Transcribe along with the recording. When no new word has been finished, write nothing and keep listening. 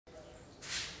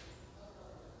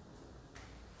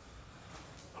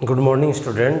Good morning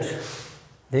students.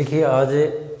 देखिए आज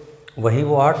वही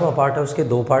वो 8वां पार्ट है, उसके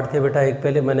 2 पार्ट थे बेटा। एक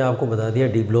पहले मैंने आपको बता दिया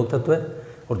डी ब्लॉक तत्व है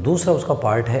और दूसरा उसका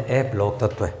पार्ट है एफ ब्लॉक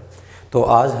तत्व है। तो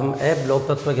आज हम एफ ब्लॉक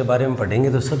तत्व के बारे में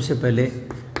पढ़ेंगे। तो सबसे पहले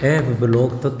एफ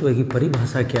ब्लॉक तत्व की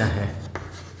परिभाषा क्या है।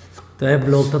 तो एफ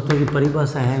ब्लॉक तत्व की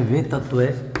परिभाषा है वे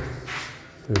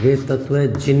तत्व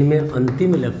जिनमें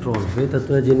अंतिम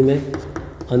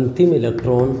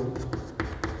इलेक्ट्रॉन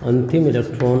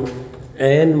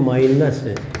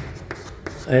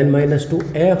n-2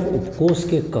 f उपकोष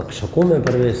के कक्षकों में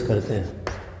प्रवेश करते हैं।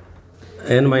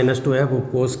 n-2 f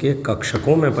उपकोष के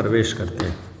कक्षकों में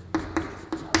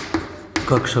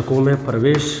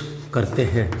प्रवेश करते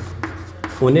हैं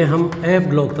उन्हें हम एफ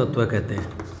ब्लॉक तत्व कहते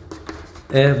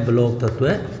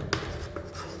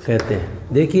हैं।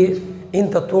 देखिए इन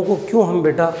तत्वों को क्यों हम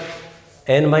बेटा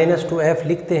n-2 f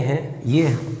लिखते हैं,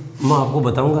 ये मैं आपको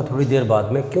बताऊंगा थोड़ी देर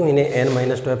बाद में क्यों इन्हें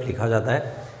n-2 f लिखा जाता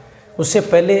है। उससे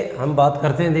पहले हम बात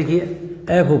करते हैं, देखिए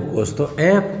एफ उपकोष। तो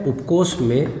एफ उपकोष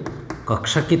में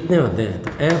कक्षक कितने होते हैं।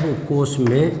 तो एफ उपकोष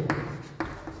में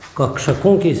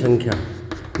कक्षकों की संख्या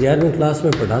 11वीं क्लास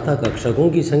में पढ़ा था, कक्षकों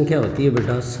की संख्या होती है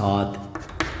बेटा 7।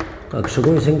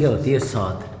 कक्षकों की संख्या होती है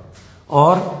 7।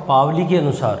 और पावली के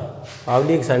अनुसार,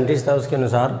 पावली एक साइंटिस्ट था, उसके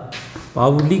अनुसार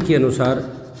पावली के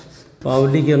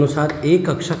अनुसार एक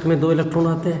कक्षक में 2 इलेक्ट्रॉन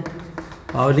आते हैं।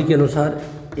 पावली के अनुसार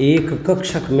एक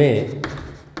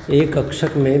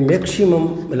कक्षक में मैक्सिमम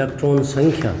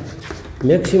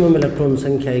इलेक्ट्रॉन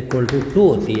संख्या इक्वल टू 2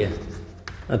 होती है।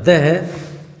 अतः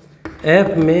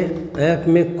एफ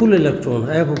में कुल इलेक्ट्रॉन,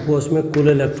 एफ उपकोष में कुल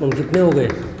इलेक्ट्रॉन कितने हो गए,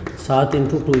 7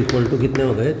 × 2 इक्वल टू कितने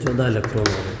हो गए, 14 इलेक्ट्रॉन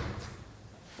हो गए।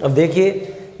 अब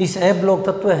देखिए इस एफ ब्लॉक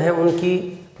तत्व हैं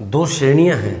उनकी 2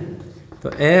 श्रेणियां हैं। तो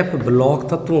एफ ब्लॉक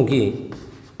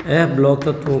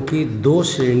तत्वों की 2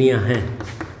 श्रेणियां हैं।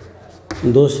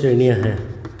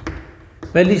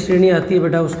 पहली श्रेणी आती है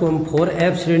बेटा, उसको हम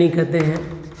 4f श्रेणी कहते हैं।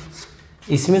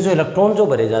 इसमें जो इलेक्ट्रॉन जो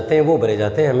भरे जाते हैं वो भरे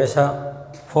जाते हैं हमेशा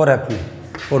 4f में।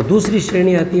 और दूसरी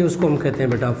श्रेणी आती है उसको हम कहते हैं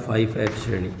बेटा 5f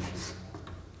श्रेणी।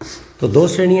 तो 2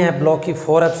 श्रेणियां हैं ब्लॉक की,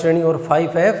 4f श्रेणी और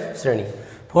 5f श्रेणी।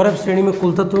 4f श्रेणी में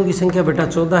कुल तत्वों की संख्या बेटा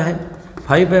 14 है,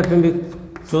 5f में भी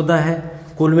 14 है।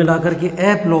 कुल मिलाकर के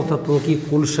एफ ब्लॉक तत्वों की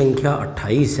कुल संख्या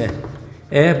 28 है।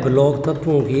 एफ ब्लॉक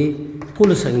तत्वों की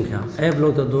कुल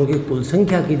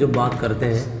संख्या की जो बात करते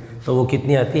हैं तो वो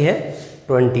कितनी आती है,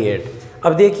 28।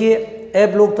 अब देखिए एफ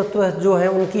ब्लॉक तत्व जो है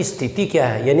उनकी स्थिति क्या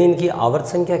है, यानी इनकी आवर्त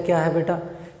संख्या क्या है बेटा,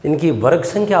 इनकी वर्ग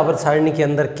संख्या आवर्त सारणी के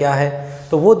अंदर क्या है।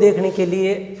 तो वो देखने के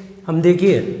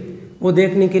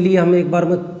लिए हम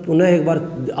पुनः एक बार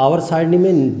आवर्त सारणी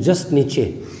में जस्ट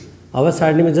नीचे, आवर्त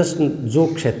सारणी में जस्ट जो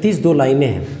क्षैतिज 2 लाइनें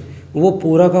हैं वो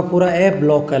पूरा का पूरा एफ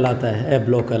ब्लॉक कहलाता है।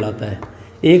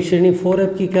 एक श्रेणी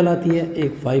 4f की कहलाती है,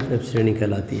 एक 5f श्रेणी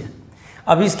कहलाती है।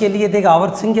 अब इसके लिए देख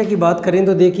आवर्त संख्या की बात करें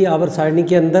तो देखिए आवर्त सारणी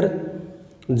के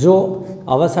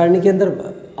अंदर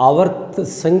आवर्त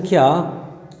संख्या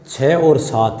 6 और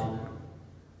 7,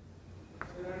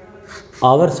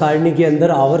 आवर्त सारणी के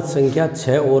अंदर आवर्त संख्या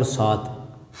 6 और 7,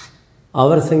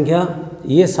 आवर्त संख्या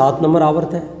ये 7 नंबर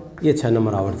आवर्त है, ये 6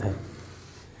 नंबर आवर्त है।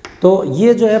 तो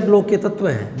ये जो एफ ब्लॉक के तत्व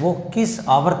हैं वो किस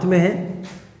आवर्त में है,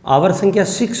 आवर्त संख्या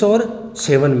 6 और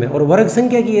 7 में। और वर्ग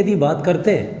संख्या की यदि बात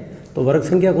करते हैं तो वर्ग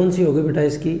संख्या कौन सी होगी बेटा,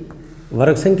 इसकी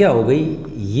वर्ग संख्या हो गई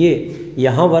ये,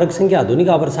 यहाँ वर्ग संख्या आधुनिक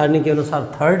आवर्त सारणी के अनुसार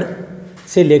 3rd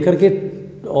से लेकर के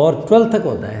और 12 तक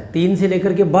होता है, 3 से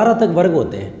लेकर के 12 तक वर्ग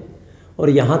होते हैं। और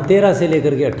यहाँ 13 से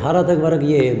लेकर के 18 तक वर्ग,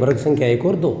 ये वर्ग संख्या 1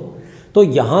 और 2। तो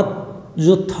यहाँ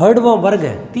जो 3rd वर्ग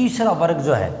है, तीसरा वर्ग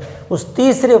जो है, उस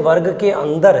तीसरे वर्ग के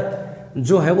अंदर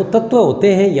जो है वो तत्व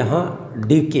होते हैं यहाँ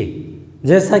डी के।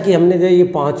 जैसा कि हमने जो ये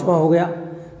 5वां हो गया,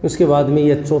 उसके बाद में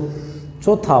ये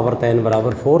चौथा आवर्त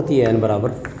n=4, ये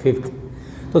n=5।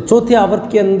 तो चौथे आवर्त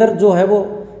के अंदर जो है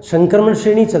वो संक्रमण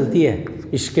श्रेणी चलती है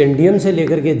स्कैंडियम से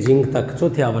लेकर के जिंक तक,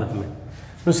 चौथे आवर्त में।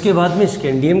 उसके बाद में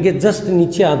स्कैंडियम के जस्ट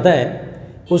नीचे आता है,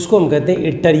 उसको हम कहते हैं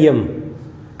इटरियम।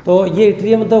 तो ये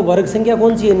इटरियम तो वर्ग संख्या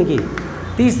कौन सी है इनकी,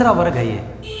 तीसरा वर्ग है ये।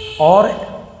 और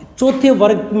चौथे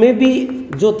वर्ग में भी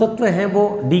जो तत्व हैं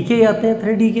वो डी के आते हैं,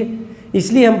 3D के।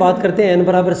 इसलिए हम बात करते हैं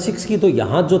n=6 की। तो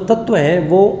यहाँ जो तत्व हैं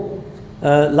वो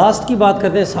लास्ट की बात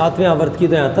करते हैं 7वें आवर्त की।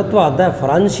 तो यहाँ तत्व आता है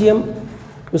फ्रांशियम,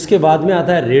 उसके बाद में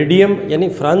आता है रेडियम यानी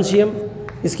फ्रांशियम,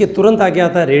 इसके तुरंत आगे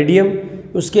आता है रेडियम,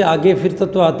 उसके आगे फिर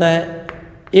तत्व आता है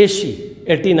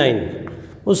AC89,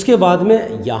 उसके बाद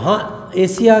में यहाँ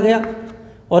AC आ गया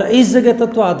और इस जगह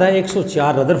तत्व आता है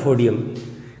 104 रदरफोर्डियम।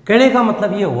 कहने का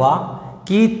मतलब ये हुआ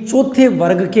कि चौथे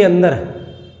वर्ग के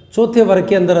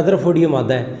अंदर रदरफोर्डियम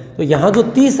आता है। तो यहाँ जो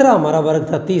तीसरा हमारा वर्ग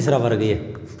था, तीसरा वर्ग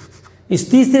ये,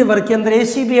 इस तीसरे वर्ग के अंदर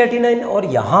AC भी 89 और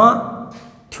यहाँ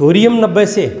थ्योरियम 90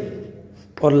 से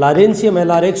और लारेंशियम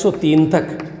LR103 तक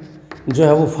जो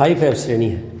है वो 5F श्रेणी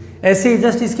है। ऐसे ही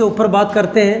जस्ट इसके ऊपर बात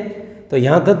करते हैं तो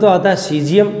यहाँ तक तो आता है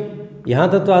सीजियम, यहाँ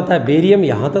तक तो आता है बेरियम,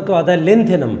 यहाँ तक तो आता है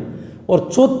लेंथेनम, और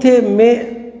चौथे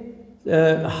में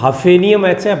हाफेनियम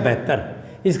HF72।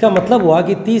 इसका मतलब हुआ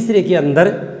कि तीसरे के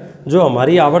अंदर जो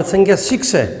हमारी आवर्त संख्या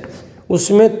 6 है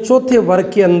उसमें चौथे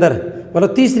वर्ग के अंदर,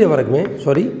 मतलब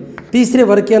तीसरे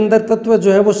वर्ग के अंदर तत्व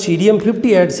जो है वो सीरियम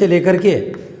 58 से लेकर के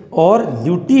और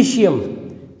ल्यूटीशियम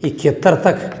 71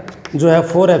 तक जो है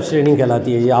 4F श्रेणी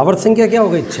कहलाती है। ये आवर्त संख्या क्या हो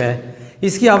गई 6,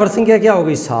 इसकी आवर्त संख्या क्या हो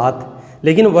गई 7,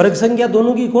 लेकिन वर्ग संख्या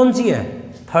दोनों की कौन सी है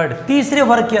 3rd, तीसरे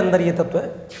वर्ग के अंदर ये तत्व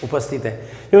उपस्थित है,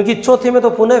 क्योंकि चौथे में तो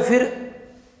पुनः फिर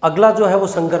अगला जो है वो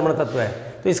संक्रमण तत्व है।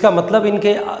 तो इसका मतलब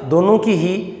इनके दोनों की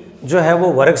ही जो है वो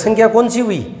वर्ग संख्या कौन सी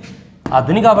हुई,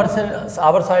 आधुनिक आवर्त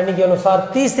सारणी के अनुसार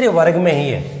तीसरे वर्ग में ही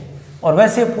है। और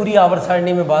वैसे पूरी आवर्त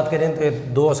सारणी में बात करें तो ये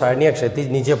 2 सारणियाँ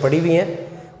क्षैतिज नीचे पड़ी हुई हैं,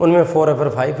 उनमें 4F और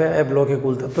 5 है, F ब्लॉक के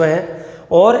कुल तत्व हैं।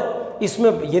 और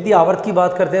इसमें यदि आवर्त की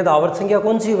बात करते हैं तो आवर्त संख्या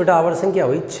कौन सी बेटा, आवर्त संख्या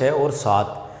हुई 6 और 7,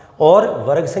 और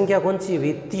वर्ग संख्या कौन सी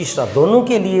हुई तीसरा। दोनों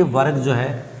के लिए वर्ग जो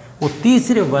है वो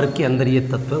तीसरे वर्ग के अंदर ये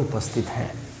तत्व उपस्थित है।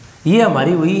 ये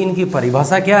हमारी हुई इनकी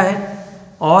परिभाषा क्या है,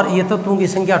 और ये तत्वों की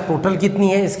संख्या टोटल कितनी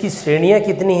है, इसकी श्रेणियाँ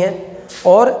कितनी हैं,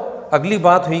 और अगली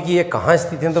बात हुई कि ये कहाँ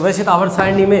स्थित हैं। तो वैसे तो आवर्त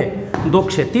सारणी में 2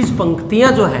 क्षैतिज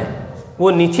पंक्तियाँ जो हैं वो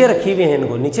नीचे रखी हुई हैं,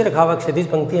 इनको नीचे रखा हुआ, क्षैतिज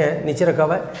पंक्तियाँ हैं नीचे रखा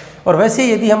हुआ है। और वैसे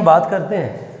यदि हम बात करते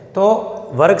हैं तो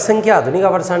वर्ग संख्या आधुनिक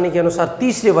आवर्त सारणी के अनुसार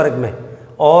तीसरे वर्ग में,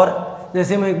 और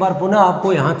जैसे मैं एक बार पुनः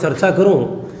आपको यहाँ चर्चा करूँ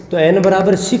तो n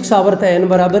बराबर 6 आवर्त है, n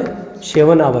बराबर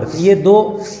 7 आवर्त, ये 2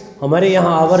 हमारे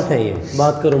यहाँ आवर्त हैं। ये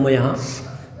बात करूँ मैं यहाँ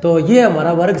तो ये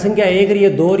हमारा वर्ग संख्या 1, ये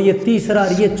 2 और ये तीसरा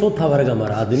और ये चौथा वर्ग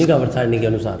हमारा आधुनिक आवर्त सारणी के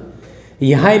अनुसार।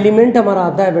 यहाँ एलिमेंट हमारा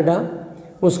आता है बेटा,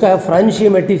 उसका है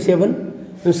फ्रांशियम 87,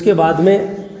 उसके बाद में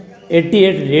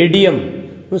 88 रेडियम,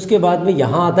 उसके बाद में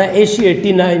यहाँ आता है एशी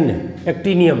 89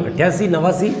 एक्टीनियम 88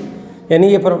 89, यानी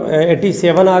ये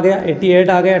 87 आ गया, 88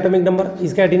 आ गया एटॉमिक नंबर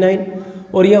इसका 89,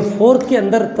 और यह 4th के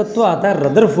अंदर तत्व आता है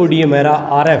रदरफोर्डियम मेरा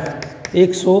RF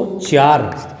 104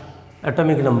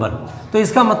 एटॉमिक नंबर। तो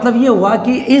इसका मतलब ये हुआ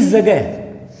कि इस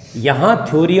जगह यहाँ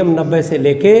थ्योरियम 90 से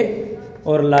लेके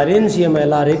और लारेंशियम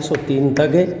LR103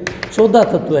 तक 14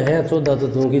 तत्व हैं। 14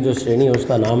 तत्वों की जो श्रेणी है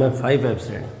उसका नाम है 5F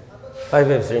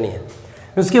श्रेणी है।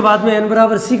 उसके बाद में n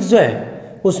बराबर 6 जो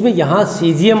है उसमें यहाँ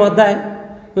सीजियम आता है,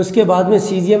 उसके बाद में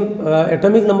सीजियम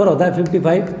एटॉमिक नंबर होता है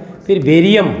 55, फिर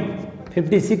बेरियम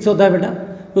 56 होता है बेटा,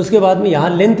 उसके बाद में यहाँ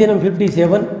लेंथेनम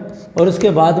 57, और उसके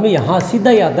बाद में यहाँ सीधा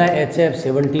ही आता है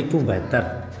HF72 72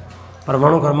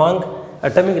 परमाणु क्रमांक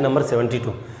एटॉमिक नंबर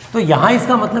 72। तो यहाँ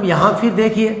इसका मतलब यहाँ फिर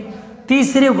देखिए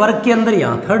तीसरे वर्ग के अंदर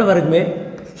यहाँ 3rd वर्ग में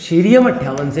सीरियम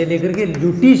 58 से लेकर के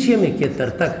ल्यूटीशियम 71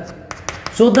 तक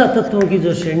 14 तत्वों की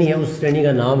जो श्रेणी है उस श्रेणी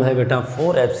का नाम है बेटा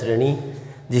 4F श्रेणी,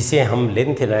 जिसे हम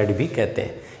लेंथेनाइड भी कहते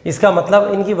हैं। इसका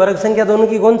मतलब इनकी वर्ग संख्या दोनों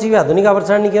की कौन सी है आधुनिक आवर्त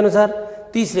सारणी के अनुसार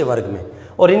तीसरे वर्ग में,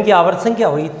 और इनकी आवर्त संख्या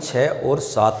हुई 6 और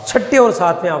 7, छठे और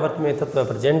 7वें आवर्त में तत्व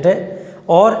प्रेजेंट है।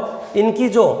 और इनकी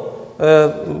जो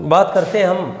बात करते हैं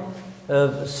हम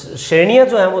श्रेणियाँ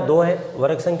जो हैं वो 2 है,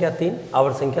 वर्ग संख्या 3,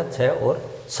 आवर्त संख्या 6 और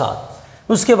 7।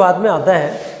 उसके बाद में आता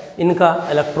है इनका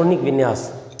इलेक्ट्रॉनिक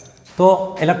विन्यास।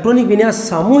 तो इलेक्ट्रॉनिक विन्यास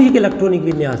सामूहिक इलेक्ट्रॉनिक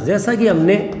विन्यास, जैसा कि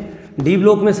हमने डी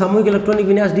ब्लॉक में सामूहिक इलेक्ट्रॉनिक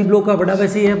विन्यास डी ब्लॉक का पढ़ा,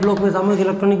 वैसे ही ब्लॉक में सामूहिक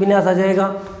इलेक्ट्रॉनिक विन्यास आ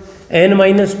जाएगा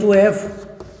n-2f।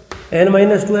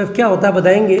 n-2f क्या होता है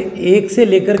बताएंगे, 1 से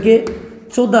लेकर के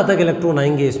 14 तक इलेक्ट्रॉन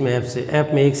आएंगे इसमें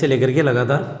f में 1 से लेकर के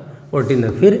लगातार 14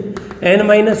 तक, फिर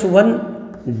n-1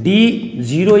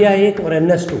 d0 या 1 और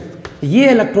ns2। ये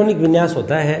इलेक्ट्रॉनिक विन्यास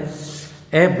होता है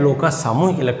f ब्लॉक का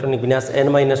सामूहिक इलेक्ट्रॉनिक विन्यास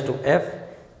n-2f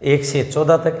 1 से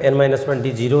 14 तक, n-1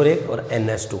 d0 और 1 और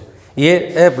ns2। ये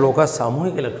f ब्लॉक का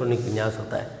सामूहिक इलेक्ट्रॉनिक विन्यास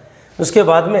होता है। उसके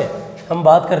बाद में हम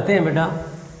बात करते हैं बेटा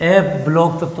f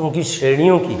ब्लॉक तत्वों की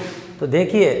श्रेणियों की। तो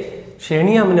देखिए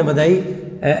श्रेणियाँ हमने बताई,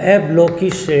 f ब्लॉक की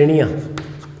श्रेणियाँ,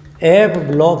 f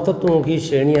ब्लॉक तत्वों की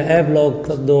श्रेणियाँ, f ब्लॉक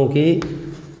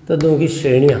तत्वों की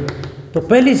श्रेणियाँ। तो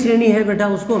पहली श्रेणी है बेटा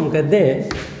उसको हम कहते हैं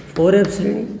 4F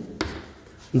श्रेणी।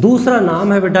 दूसरा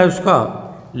नाम है बेटा उसका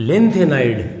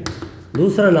लेंथेनाइड,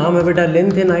 दूसरा नाम है बेटा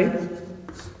लेंथेनाइड।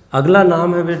 अगला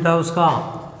नाम है बेटा उसका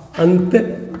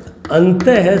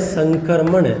अंतः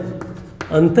संक्रमण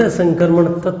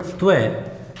तत्व,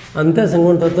 अंतः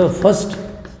संक्रमण तत्व फर्स्ट,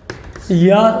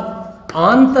 या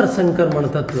आंतर संक्रमण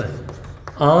तत्व,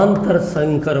 आंतर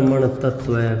संक्रमण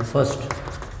तत्व फर्स्ट,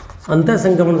 अंतर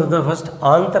संक्रमण तत्व फर्स्ट,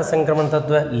 आंतर संक्रमण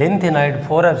तत्व लेंथेनाइड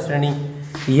 4F श्रेणी,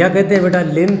 या कहते हैं बेटा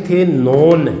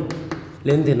लेंथेनोन,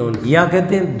 या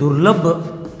कहते हैं दुर्लभ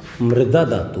मृदा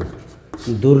धातु,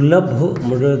 दुर्लभ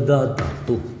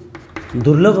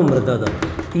मृदा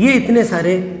धातु। ये इतने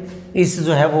सारे इस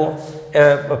जो है वो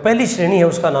पहली श्रेणी है,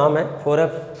 उसका नाम है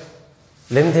 4f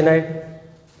लेंथेनाइड।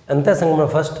 अंतः संक्रमण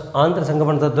फर्स्ट, आंतर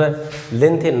संक्रमण तत्व है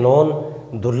लेंथेनॉन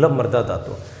दुर्लभ मृदा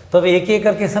धातु। तो अब एक एक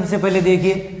करके सबसे पहले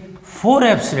देखिए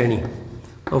 4f श्रेणी।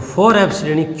 तो 4f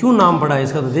श्रेणी क्यों नाम पड़ा है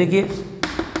इसका, तो देखिए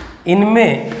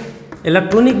इनमें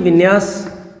इलेक्ट्रॉनिक विन्यास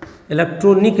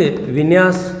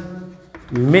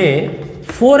में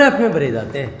 4f में भरे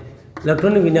जाते हैं।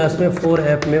 इलेक्ट्रॉनिक विन्यास में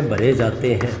 4f में भरे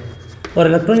जाते हैं और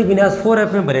इलेक्ट्रॉनिक विन्यास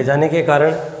 4f में भरे जाने के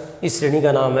कारण इस श्रेणी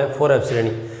का नाम है 4f श्रेणी।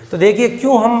 तो देखिए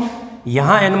क्यों हम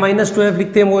यहाँ n-2f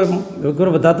लिखते हैं वो एक बार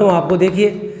बताता हूँ आपको। देखिए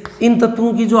इन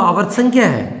तत्वों की जो आवर्त संख्या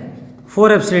है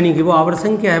 4f श्रेणी की, वो आवर्त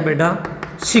संख्या है बेटा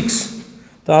 6।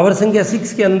 तो आवर्त संख्या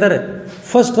 6 के अंदर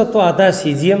फर्स्ट तत्व आता है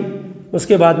सीजियम,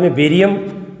 उसके बाद में बेरियम,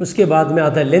 उसके बाद में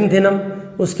आता है लेंथेनम,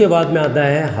 उसके बाद में आता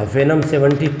है हफेनम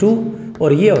 72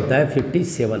 और ये होता है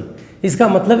 57। इसका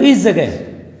मतलब इस जगह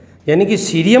यानी कि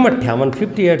सीरियम 58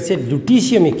 58 से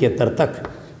ल्यूटीशियम 71 तक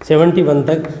 71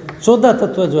 तक 14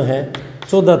 तत्व जो है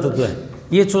 14 तत्व है,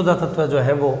 ये 14 तत्व जो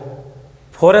है वो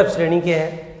 4f श्रेणी के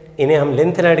हैं, इन्हें हम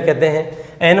लेंथेनाइड कहते हैं।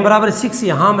 n बराबर 6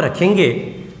 यहाँ हम रखेंगे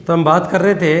तो हम बात कर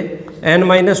रहे थे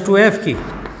n-2f की।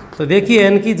 तो देखिए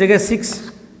n की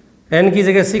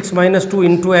जगह 6 माइनस 2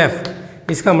 इंटू एफ,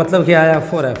 इसका मतलब क्या आया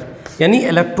 4f। यानी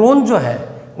इलेक्ट्रॉन जो है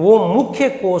वो मुख्य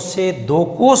कोश से 2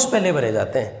 कोश पहले भरे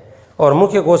जाते हैं और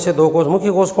मुख्य कोश से 2 कोश,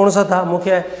 मुख्य कोश कौन सा था,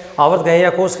 मुख्य आवर्त गए या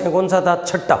कोश गए कौन सा था,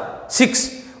 छठा 6,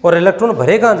 और इलेक्ट्रॉन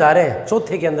भरे कहाँ जा रहे हैं,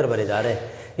 चौथे के अंदर भरे जा रहे हैं,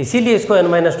 इसीलिए इसको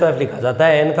n-2f लिखा जाता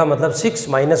है। n का मतलब 6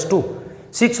 माइनस 2,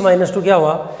 6 माइनस 2 क्या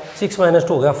हुआ, 6 माइनस 2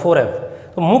 हो गया 4f।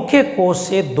 तो मुख्य कोश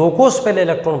से 2 कोश पहले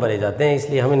इलेक्ट्रॉन भरे जाते हैं,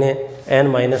 इसलिए हम इन्हें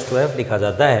n-2f लिखा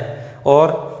जाता है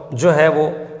और जो है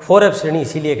वो 4f श्रेणी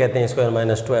इसीलिए कहते हैं इसको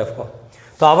n-2f को।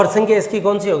 तो आवर्त संख्या इसकी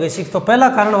कौन सी हो गई 6। तो पहला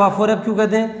कारण हुआ 4f क्यों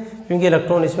कहते हैं, क्योंकि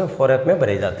इलेक्ट्रॉन इसमें 4f में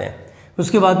भरे जाते हैं।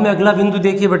 उसके बाद में अगला बिंदु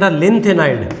देखिए बेटा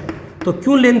लेंथेनाइड। तो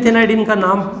क्यों लेंथेनाइड इनका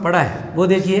नाम पड़ा है वो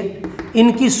देखिए,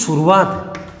 इनकी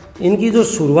शुरुआत, इनकी जो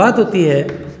शुरुआत होती है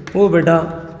वो बेटा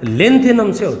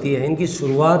लेंथेनम से होती है। इनकी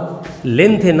शुरुआत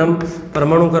लेंथेनम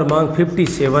परमाणु क्रमांक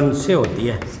 57 से होती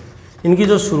है। इनकी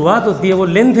जो शुरुआत होती है वो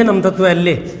लेंथेनम तत्व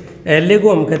La को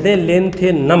हम कहते हैं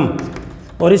लेंथेनम,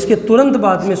 और इसके तुरंत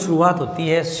बाद में शुरुआत होती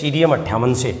है सीरियम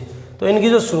 58 से। तो इनकी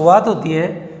जो शुरुआत होती है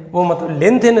वो मतलब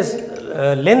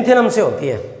लेंथेनम से होती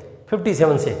है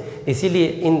 57 से, इसीलिए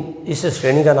इस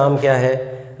श्रेणी का नाम क्या है,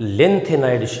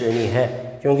 लेंथेनाइड श्रेणी है,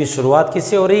 क्योंकि शुरुआत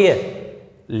किससे हो रही है,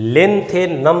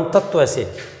 लेंथेनम तत्व से।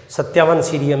 57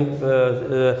 सीरियम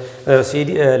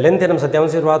लेंथेनम 57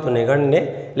 से शुरुआत होने का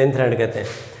इन्हें लेंथेनाइड कहते हैं।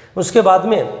 उसके बाद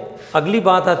में अगली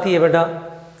बात आती है बेटा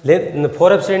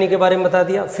 4f श्रेणी के बारे में बता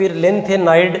दिया, फिर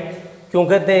लेंथेनाइड क्यों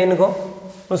कहते हैं इनको।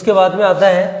 उसके बाद में आता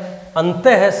है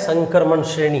अंतः संक्रमण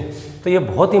श्रेणी। तो ये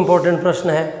बहुत इंपॉर्टेंट प्रश्न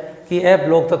है कि f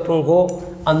ब्लॉक तत्वों को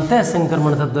अंतः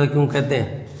संक्रमण तत्व क्यों कहते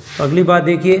हैं। तो अगली बात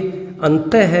देखिए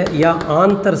अंतः या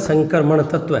आंतर संक्रमण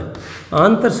तत्व।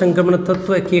 आंतर संक्रमण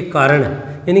तत्व के कारण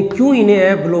यानी क्यों इन्हें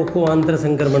f ब्लॉक को आंतर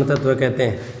संक्रमण तत्व कहते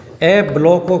हैं। f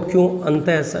ब्लॉक को क्यों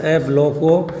f ब्लॉक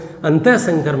को अंतः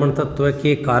संक्रमण तत्व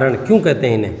के कारण क्यों कहते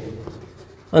हैं इन्हें,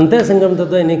 अंतः संक्रमण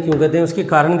तत्व इन्हें क्यों कहते हैं, उसके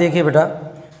कारण देखिए बेटा।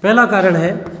 पहला कारण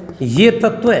है ये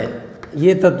तत्व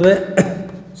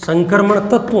संक्रमण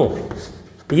तत्वों,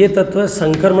 ये तत्व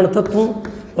संक्रमण तत्वों,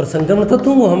 और संक्रमण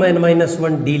तत्वों को हम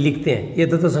n-1d लिखते हैं। ये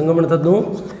तत्व संक्रमण तत्वों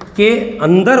के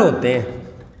अंदर होते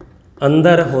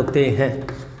हैं,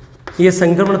 ये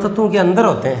संक्रमण तत्वों के अंदर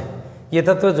होते हैं। ये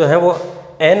तत्व जो है वो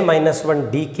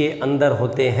n-1d के अंदर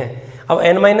होते हैं। अब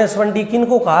n-1d किन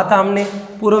को कहा था, हमने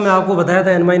पूर्व में आपको बताया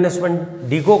था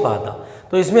n-1d को कहा था।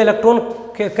 तो इसमें इलेक्ट्रॉन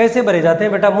कैसे भरे जाते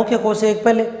हैं बेटा, मुख्य कोश से एक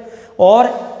पहले, और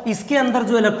इसके अंदर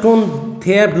जो इलेक्ट्रॉन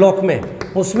थे ब्लॉक में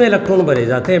उसमें इलेक्ट्रॉन भरे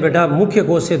जाते हैं बेटा मुख्य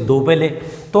कोश से 2 पहले।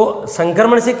 तो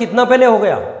संक्रमण से कितना पहले हो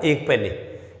गया, 1 पहले,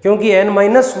 क्योंकि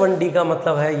n-1d का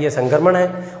मतलब है ये संक्रमण है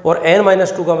और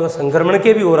n-2 का मतलब संक्रमण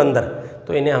के भी और अंदर,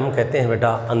 तो इन्हें हम कहते हैं बेटा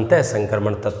अंतः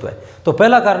संक्रमण तत्व है। तो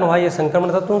पहला कारण हुआ ये संक्रमण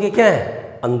तत्वों के क्या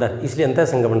है, अंदर, इसलिए अंतः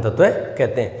संक्रमण तत्व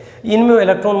कहते हैं। इनमें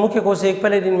इलेक्ट्रॉन मुख्य कोश से 1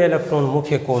 पहले, इनमें इलेक्ट्रॉन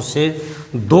मुख्य कोश से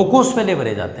 2 कोश पहले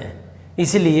भरे जाते हैं,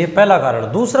 इसलिए पहला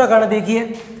कारण। दूसरा कारण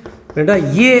देखिए बेटा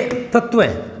ये तत्व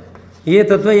है, ये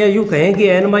तत्व या यूँ कहें कि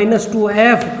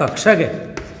n-2f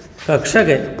कक्षक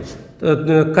है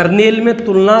तो कर्नेल में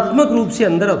तुलनात्मक रूप से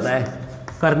अंदर होता है,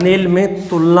 कर्नेल में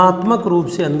तुलनात्मक रूप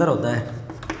से अंदर होता है,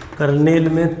 कर्नेल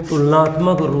में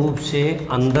तुलनात्मक रूप से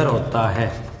अंदर होता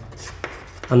है,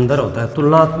 अंदर होता है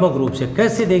तुलनात्मक रूप से।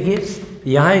 कैसे देखिए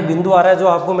यहाँ एक बिंदु आ रहा है जो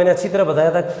आपको मैंने अच्छी तरह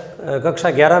बताया था कक्षा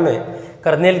 11 में,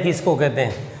 कर्नेल किसको कहते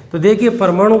हैं। तो देखिए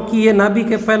परमाणु की ये नाभिक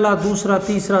है, पहला, दूसरा,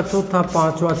 तीसरा, चौथा,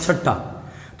 पांचवा, छठा।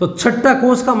 तो छठा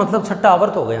कोश का मतलब छठा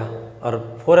आवर्त हो गया और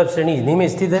 4f श्रेणी इन्हीं में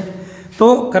स्थित है।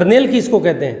 तो कर्नेल किसको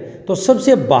कहते हैं? तो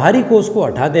सबसे बाहरी कोष को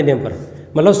हटा देने पर,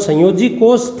 मतलब संयोजी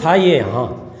कोष था ये यहाँ,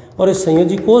 और इस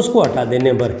संयोजी कोष को हटा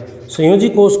देने पर, संयोजी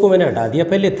कोष को मैंने हटा दिया,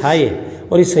 पहले था ये,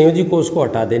 और इस संयोजी कोष को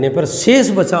हटा देने पर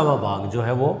शेष बचा हुआ भाग जो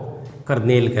है वो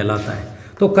कर्नेल कहलाता है।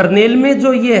 तो कर्नेल में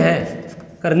जो ये है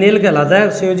कर्नेल कहलाता है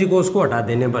संयोजी कोष को हटा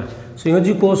देने पर।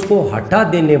 संयोजी कोष को हटा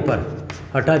देने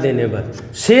पर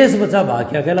शेष बचा भाग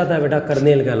क्या कहलाता है बेटा?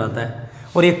 कर्नेल कहलाता है।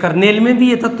 और ये कर्नेल में भी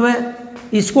ये तत्व है,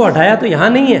 इसको हटाया तो यहाँ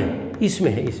नहीं है,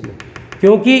 इसमें है, इसमें,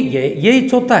 क्योंकि यही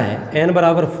चौथा है, n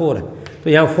बराबर 4 है, तो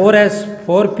यहाँ 4s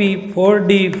 4p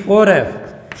 4d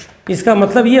 4f, इसका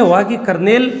मतलब ये हुआ कि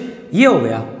कर्नेल ये हो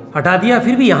गया, हटा दिया,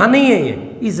 फिर भी यहाँ नहीं है,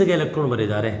 ये इस जगह इलेक्ट्रॉन भरे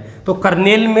जा रहे हैं। तो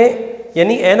कर्नेल में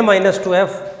यानी n-2f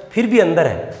फिर भी अंदर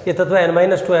है, ये तत्व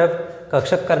n-2f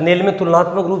कक्षक कर्नेल में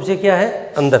तुलनात्मक रूप से क्या है?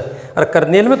 अंदर। और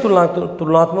कर्नेल में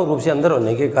तुलनात्मक रूप से अंदर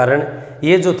होने के कारण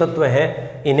ये जो तत्व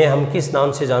है इन्हें हम किस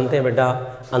नाम से जानते हैं बेटा?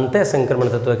 अंतः संक्रमण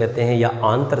तत्व कहते हैं या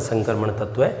आंतर संक्रमण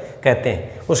तत्व कहते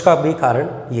हैं। उसका भी कारण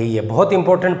यही है। बहुत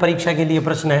इंपॉर्टेंट परीक्षा के लिए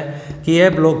प्रश्न है कि यह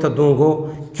ब्लॉक तत्वों को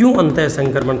क्यों अंतः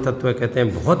संक्रमण तत्व कहते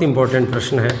हैं। बहुत इंपॉर्टेंट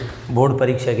प्रश्न है, बोर्ड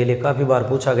परीक्षा के लिए काफ़ी बार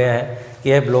पूछा गया है कि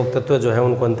यह ब्लॉक तत्व जो है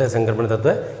उनको अंतः संक्रमण तत्व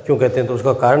क्यों कहते हैं। तो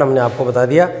उसका कारण हमने आपको बता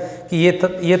दिया कि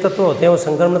ये तत्व होते हैं वो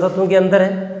संक्रमण तत्वों के अंदर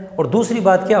है। और दूसरी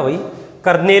बात क्या हुई?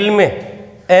 कर्नेल में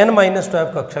n-2f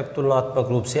कक्षक तुलनात्मक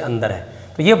रूप से अंदर है।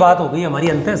 तो ये बात हो गई हमारी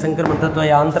अंतः संक्रमण तत्व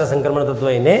या आंतर संक्रमण तत्व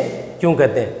इन्हें क्यों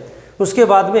कहते हैं। उसके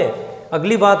बाद में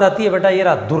अगली बात आती है बेटा ये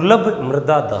रहा दुर्लभ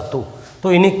मृदा धातु।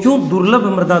 तो इन्हें क्यों दुर्लभ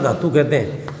मृदा धातु कहते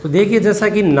हैं? तो देखिए जैसा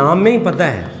कि नाम में ही पता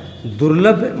है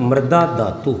दुर्लभ मृदा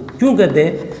धातु क्यों कहते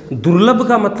हैं? दुर्लभ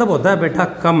का मतलब होता है बेटा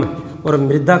कम, और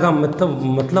मृदा का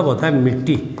मतलब होता है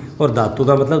मिट्टी, और धातु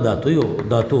का मतलब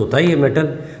धातु होता है ये मेटल।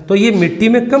 तो ये मिट्टी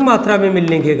में कम मात्रा में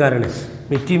मिलने के कारण,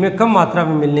 मिट्टी में कम मात्रा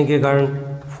में मिलने के कारण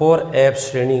 4f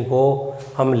श्रेणी को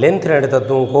हम लेंथ रेड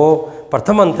तत्वों को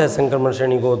प्रथम अंतः संक्रमण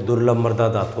श्रेणी को दुर्लभ मृदा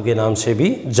धातु के नाम से भी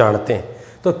जानते हैं।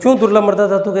 तो क्यों दुर्लभ मृदा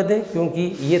धातु कहते हैं?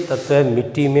 क्योंकि ये तत्व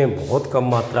मिट्टी में बहुत कम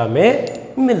मात्रा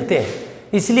में मिलते हैं,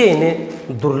 इसलिए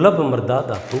इन्हें दुर्लभ मृदा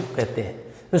धातु कहते हैं।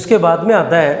 उसके बाद में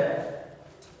आता है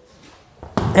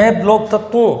ए ब्लॉक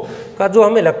तत्वों का जो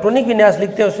हम इलेक्ट्रॉनिक विन्यास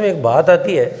लिखते हैं उसमें एक बात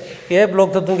आती है कि ए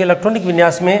ब्लॉक तत्वों के इलेक्ट्रॉनिक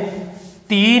विन्यास में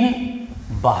 3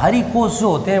 बाहरी कोष जो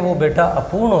होते हैं वो बेटा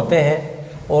अपूर्ण होते हैं,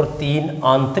 और 3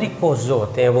 आंतरिक कोष जो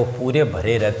होते हैं वो पूरे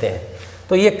भरे रहते हैं।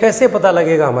 तो ये कैसे पता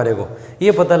लगेगा हमारे को?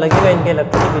 ये पता लगेगा इनके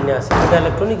इलेक्ट्रॉनिक विन्यास से। इनका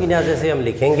इलेक्ट्रॉनिक विन्यास जैसे हम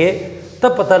लिखेंगे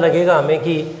तब पता लगेगा हमें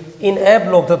कि इन ए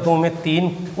ब्लॉक तत्वों में 3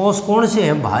 कोष कौन से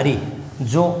हैं भारी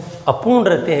जो अपूर्ण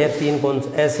रहते हैं, 3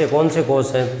 कौन से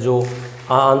कोष हैं जो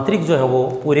आंतरिक जो है वो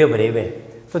पूरे भरे हुए हैं।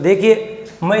 तो देखिए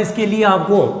मैं इसके लिए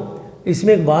आपको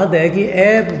इसमें एक बात है कि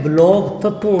ए ब्लॉक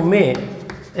तत्वों में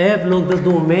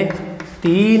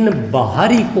 3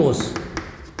 बाहरी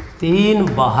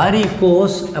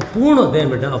कोष अपूर्ण होते हैं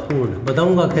बेटा, अपूर्ण,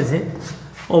 बताऊंगा कैसे।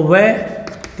 और वह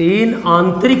 3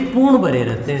 आंतरिक पूर्ण भरे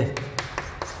रहते हैं,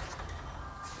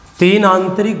 3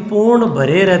 आंतरिक पूर्ण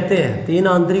भरे रहते हैं, 3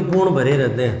 आंतरिक पूर्ण भरे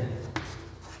रहते हैं,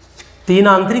 3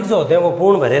 आंतरिक जो होते हैं वो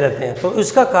पूर्ण भरे रहते हैं। तो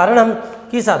इसका कारण हम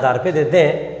किस आधार पे देते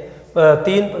हैं?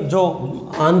 3 जो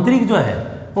आंतरिक जो है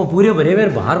वो पूरे भरे हुए,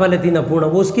 बाहर वाले 3 अपूर्ण।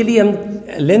 वो उसके लिए हम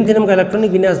लेंथ थीनम का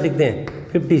इलेक्ट्रॉनिक विन्यास लिखते हैं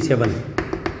 57,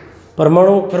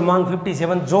 परमाणु क्रमांक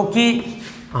 57, जो कि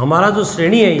हमारा जो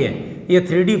श्रेणी है ये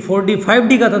 3D 4D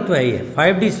 5D का तत्व है। ये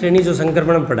 5D श्रेणी जो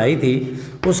संक्रमण में पढ़ाई थी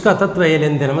उसका तत्व है ये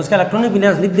लेंथ थीनम। उसका इलेक्ट्रॉनिक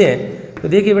विन्यास लिखते हैं तो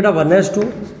देखिए बेटा 1s2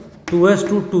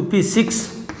 2s2 2p6,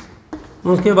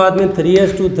 उसके बाद में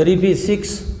 3s2 3p6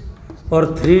 और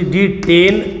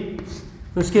 3d10,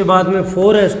 उसके बाद में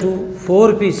 4s2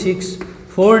 4p6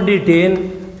 4d10,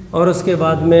 और उसके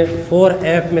बाद में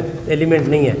 4f में एलिमेंट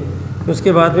नहीं है,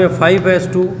 उसके बाद में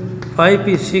 5s2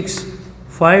 5p6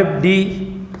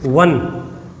 5d1,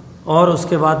 और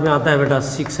उसके बाद में आता है बेटा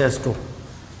 6s2।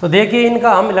 तो देखिए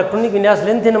इनका हम इलेक्ट्रॉनिक विन्यास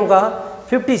लेंथ थीनम का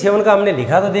 57 का हमने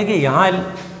लिखा। तो देखिए यहाँ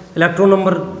इलेक्ट्रॉन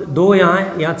नंबर 2 यहाँ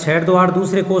है, यहाँ 6 2 8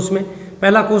 दूसरे कोष में,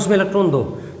 पहला कोष में इलेक्ट्रॉन 2,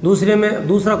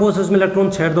 दूसरा कोष उसमें इलेक्ट्रॉन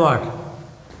 6 2 8,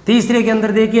 तीसरे के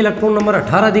अंदर देखिए इलेक्ट्रॉन नंबर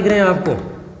 18 दिख रहे हैं आपको,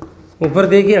 ऊपर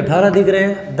देखिए 18 दिख रहे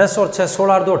हैं, 10 और 6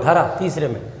 16 और 2 18 तीसरे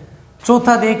में।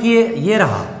 चौथा देखिए ये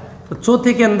रहा, तो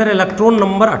चौथे के अंदर इलेक्ट्रॉन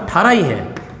नंबर 18 ही है,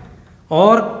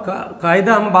 और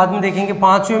कायदा हम बाद में देखेंगे।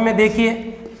 5वें में देखिए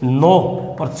 9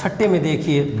 और 6ठे में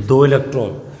देखिए 2 इलेक्ट्रॉन।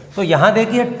 तो यहाँ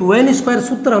देखिए 2n²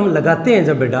 सूत्र हम लगाते हैं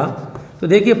जब बेटा, तो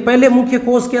देखिए पहले मुख्य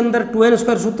कोष के अंदर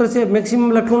 2n² सूत्र से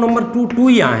मैक्सिमम इलेक्ट्रॉन नंबर 2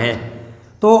 यहाँ है।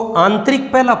 तो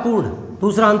आंतरिक पहला पूर्ण,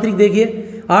 दूसरा आंतरिक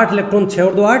देखिए 8 इलेक्ट्रॉन 6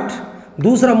 और 2 8,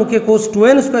 दूसरा मुख्य कोष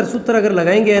 2n² सूत्र अगर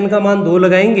लगाएंगे, n का मान 2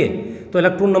 लगाएंगे तो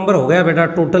इलेक्ट्रॉन नंबर हो गया बेटा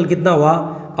टोटल कितना हुआ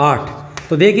 8।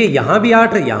 तो देखिए यहाँ भी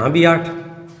 8 यहाँ भी 8,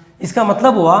 इसका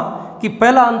मतलब हुआ कि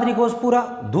पहला आंतरिक कोष पूरा,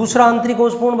 दूसरा आंतरिक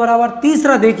कोष पूर्ण बराबर,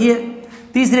 तीसरा देखिए,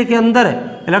 तीसरे के अंदर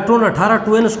इलेक्ट्रॉन 18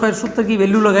 2n² सूत्र की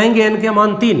वैल्यू लगाएंगे, n के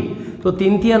मान 3, तो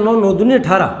 3 3 9 9 दूनी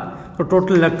 18, तो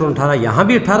टोटल इलेक्ट्रॉन 18, यहाँ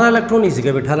भी 18 इलेक्ट्रॉन, इसी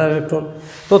के भी 18 इलेक्ट्रॉन,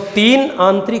 तो 3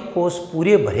 आंतरिक कोष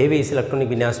पूरे भरे हुए इस इलेक्ट्रॉनिक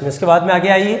विन्यास में। इसके बाद में आगे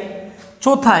आइए,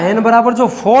 चौथा n बराबर जो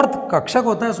फोर्थ कक्षक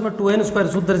होता है उसमें 2n²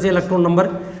 सूत्र से इलेक्ट्रॉन नंबर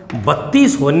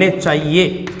 32 होने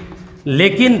चाहिए।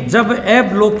 लेकिन जब ए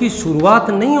ब्लॉक की शुरुआत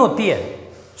नहीं होती है,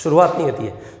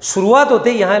 शुरुआत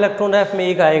होते ही यहाँ इलेक्ट्रॉन F में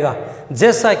एक आएगा,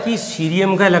 जैसा कि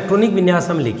सीरियम का इलेक्ट्रॉनिक विन्यास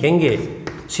हम लिखेंगे,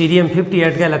 सीरियम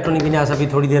 58 का इलेक्ट्रॉनिक विन्यास अभी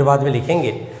थोड़ी देर बाद में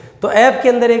लिखेंगे, तो F के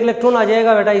अंदर एक इलेक्ट्रॉन आ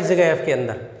जाएगा बेटा इस जगह F के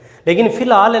अंदर। लेकिन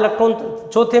फिलहाल इलेक्ट्रॉन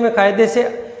चौथे में कायदे से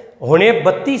होने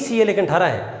 32 ही है, लेकिन 18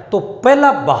 है। तो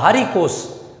पहला बाहरी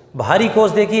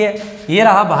कोष देखिए, ये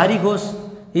रहा बाहरी कोष,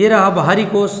 ये रहा बाहरी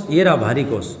कोष, ये रहा बाहरी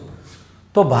कोष,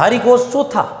 तो बाहरी कोष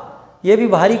चौथा, ये भी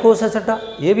बाहरी कोष है छठा,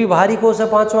 ये भी बाहरी कोष है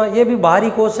पांचवा, ये भी बाहरी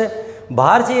कोष है।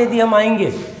 बाहर से यदि हम आएंगे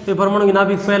तो परमाणु की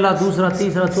नाभिक पहला, दूसरा,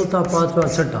 तीसरा, चौथा, पांचवा,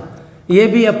 छठा, ये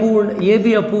भी अपूर्ण, ये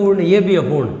भी अपूर्ण, ये भी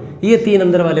अपूर्ण, ये 3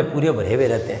 अंदर वाले पूरे भरे हुए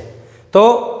रहते हैं। तो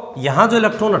यहाँ जो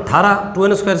इलेक्ट्रॉन 18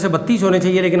 2n² से 32 होने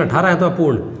चाहिए, लेकिन 18 है तो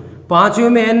अपूर्ण। पाँचवें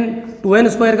में n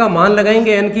 2n² का मान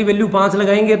लगाएंगे, n की वैल्यू 5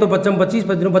 लगाएंगे तो 25 25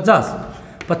 50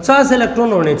 50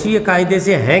 इलेक्ट्रॉन होने चाहिए कायदे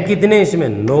से, हैं कितने इसमें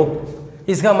 9,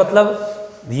 इसका मतलब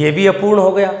ये भी अपूर्ण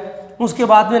हो गया। उसके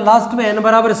बाद में लास्ट में n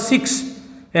बराबर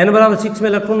 6 में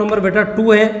इलेक्ट्रॉन नंबर बेटा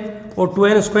 2 है, और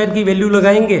 2n² की वैल्यू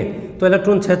लगाएंगे तो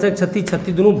इलेक्ट्रॉन 6 6 36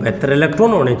 36 दोनों 72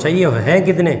 इलेक्ट्रॉन होने चाहिए, हैं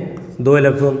कितने 2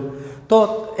 इलेक्ट्रॉन।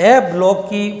 तो ए ब्लॉक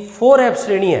की 4f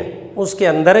श्रेणी है, उसके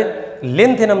अंदर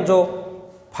लेंथेनम जो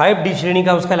 5d श्रेणी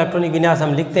का उसका इलेक्ट्रॉनिक विन्यास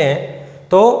हम लिखते हैं,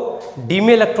 तो d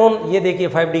में इलेक्ट्रॉन ये देखिए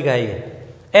 5d का है, ये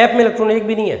F में इलेक्ट्रॉन एक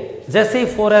भी नहीं है। जैसे ही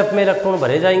 4f में इलेक्ट्रॉन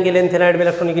भरे जाएंगे, लेंथेनाइड में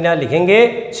इलेक्ट्रॉनिक विन्यास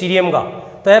लिखेंगे सीरियम का,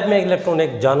 तो F में एक इलेक्ट्रॉन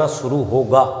एक जाना शुरू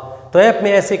होगा। तो F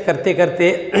में ऐसे करते करते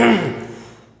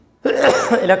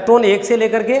इलेक्ट्रॉन 1 से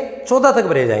लेकर के 14 तक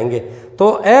भरे जाएंगे। तो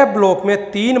F ब्लॉक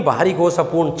में 3 बाहरी कोष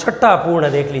अपूर्ण, छठा अपूर्ण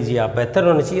है, देख लीजिए आप, 72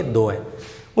 होने चाहिए, 2 है।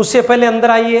 उससे पहले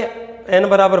अंदर आइए, n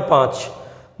बराबर 5,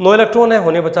 9 इलेक्ट्रॉन है,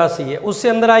 होने 50 चाहिए। उससे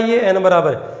अंदर आइए, n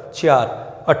बराबर 4,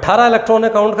 18 इलेक्ट्रॉन है,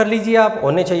 काउंट कर लीजिए आप,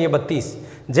 होने चाहिए 32।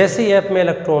 जैसे ही F में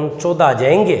इलेक्ट्रॉन 14 आ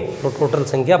जाएंगे तो टोटल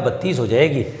संख्या 32 हो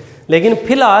जाएगी। लेकिन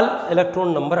फिलहाल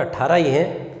इलेक्ट्रॉन नंबर 18 ही है,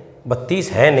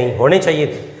 32 है नहीं, होने चाहिए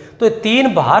थे। तो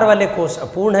 3 बाहर वाले कोष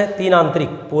अपूर्ण है, 3 आंतरिक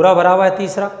पूरा भरा हुआ है,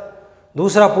 तीसरा,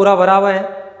 दूसरा पूरा भरा हुआ है,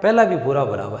 पहला भी पूरा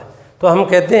भरा हुआ है। तो हम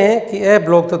कहते हैं कि ए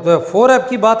ब्लॉक तत्व 4f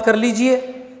की बात कर लीजिए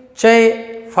चाहे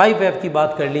 5f की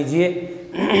बात कर लीजिए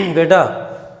बेटा,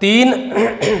 3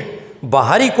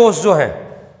 बाहरी कोष जो हैं,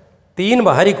 3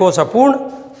 बाहरी कोष अपूर्ण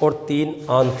और 3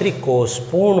 आंतरिक कोष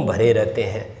पूर्ण भरे रहते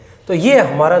हैं। तो ये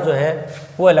हमारा जो है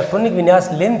वो इलेक्ट्रॉनिक विन्यास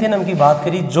लेंथेनम की बात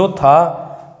करी जो था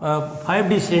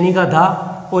 5d श्रेणी का था,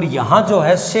 और यहाँ जो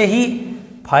है से ही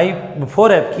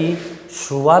 4f की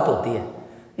शुरुआत होती है।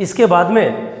 इसके बाद में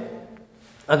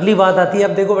अगली बात आती है,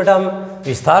 अब देखो बेटा हम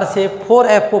विस्तार से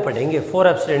 4f को पढ़ेंगे,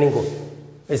 4f श्रेणी को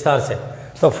विस्तार से।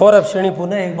 तो 4f श्रेणी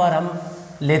पुनः एक बार हम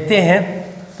लेते हैं।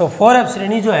 तो 4f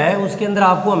श्रेणी जो है उसके अंदर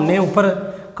आपको हमने ऊपर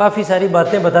काफ़ी सारी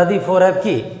बातें बता दी 4f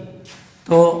की।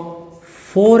 तो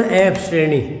 4f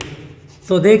श्रेणी,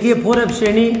 तो देखिए 4f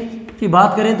श्रेणी की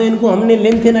बात करें तो इनको हमने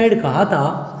लेंथेनाइड कहा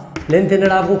था।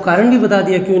 लेंथेनाइड आपको कारण भी बता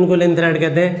दिया क्यों इनको लेंथेनाइड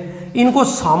कहते हैं। इनको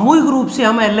सामूहिक रूप से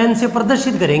हम Ln से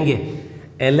प्रदर्शित करेंगे।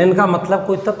 Ln का मतलब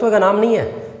कोई तत्व का नाम नहीं है,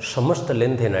 समस्त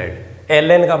लेंथेनाइड।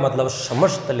 Ln का मतलब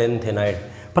समस्त लेंथेनाइड,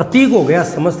 प्रतीक हो गया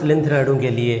समस्त लेंथेनाइडों के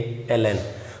लिए Ln।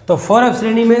 तो 4f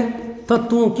श्रेणी में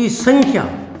तत्वों की संख्या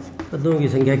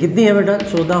कितनी है बेटा?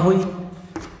 14 हुई,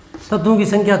 तत्वों की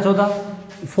संख्या 14।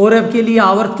 4f के लिए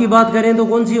आवर्त की बात करें तो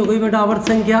कौन सी हो गई बेटा? आवर्त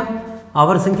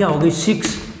संख्या हो गई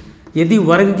 6। यदि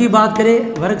वर्ग की बात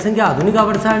करें, वर्ग संख्या आधुनिक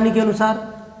आवर्त सारणी के अनुसार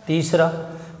तीसरा।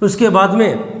 उसके बाद में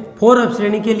 4f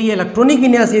श्रेणी के लिए इलेक्ट्रॉनिक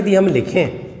विन्यास यदि हम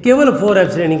लिखें केवल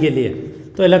 4f श्रेणी के लिए,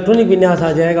 तो इलेक्ट्रॉनिक विन्यास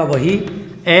आ जाएगा वही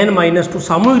n-2,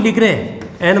 सामूहिक लिख रहे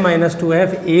हैं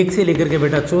n-2f 1 से लेकर के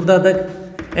बेटा 14 तक,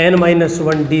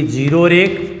 n-1d 0 और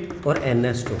 1 और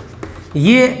ns2।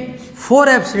 ये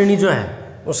 4f श्रेणी जो है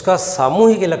उसका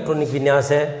सामूहिक इलेक्ट्रॉनिक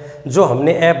विन्यास है जो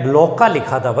हमने ए ब्लॉक का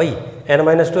लिखा था भाई।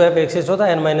 n-2f 1 से 14,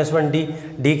 n-1d,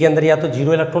 d के अंदर या तो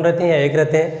 0 इलेक्ट्रॉन रहते हैं या 1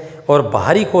 रहते हैं, और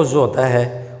बाहरी कोष जो होता है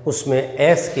उसमें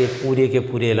s के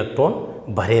पूरे इलेक्ट्रॉन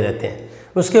भरे रहते हैं।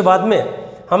 उसके बाद में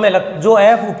हम जो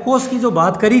f उपकोष की जो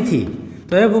बात करी थी,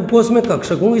 तो f उपकोष में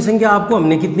कक्षकों की संख्या आपको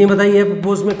हमने कितनी बताई है? f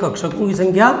उपकोष में कक्षकों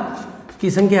की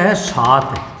संख्या है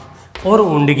 7। और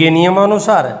उंड के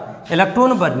नियमानुसार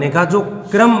इलेक्ट्रॉन भरने का जो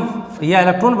क्रम या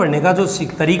इलेक्ट्रॉन भरने का जो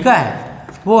तरीका है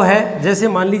वो है, जैसे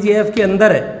मान लीजिए f के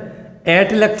अंदर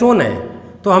 8 इलेक्ट्रॉन है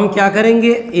तो हम क्या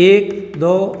करेंगे, 1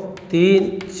 2 3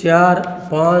 4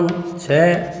 5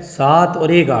 6 7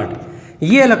 और 1 8,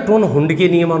 ये इलेक्ट्रॉन हुंड के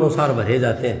नियमानुसार भरे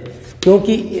जाते हैं।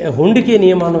 क्योंकि हुंड के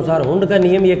नियमानुसार, हुंड का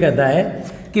नियम ये कहता है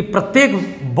कि प्रत्येक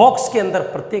बॉक्स के अंदर,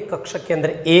 प्रत्येक कक्षक के अंदर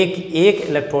एक एक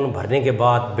इलेक्ट्रॉन भरने के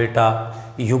बाद बेटा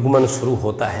युग्मन शुरू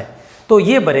होता है। तो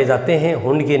ये भरे जाते हैं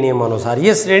हुंड के नियमानुसार।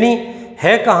 ये श्रेणी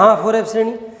है कहाँ 4f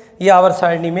श्रेणी, ये आवर्त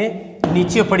सारणी में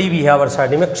नीचे पड़ी हुई है, आवर्त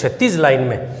सारणी में क्षैतिज लाइन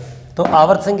में। तो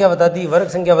आवर्त संख्या बता दी, वर्ग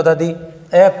संख्या बता दी।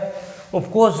 एफ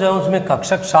उपकोष जो है उसमें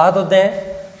कक्षक 7 होते हैं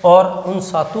और उन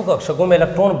 7 कक्षकों में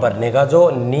इलेक्ट्रॉन भरने का जो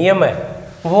नियम है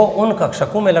वो उन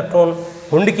कक्षकों में इलेक्ट्रॉन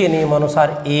हुंड के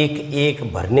नियमानुसार एक एक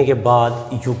भरने के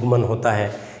बाद युग्मन होता है।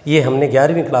 ये हमने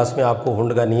 11वीं क्लास में आपको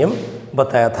हुंड का नियम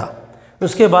बताया था।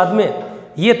 उसके बाद में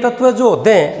ये तत्व जो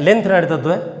होते हैं, लेंथेनाइड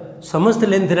तत्व है, समस्त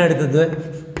लेंथेनाइड तत्व है,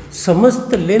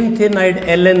 समस्त लेंथेनाइड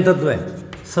एलन तत्व है,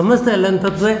 समस्त एलन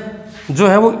तत्व है जो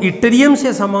है वो इटरियम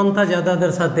से समानता ज़्यादा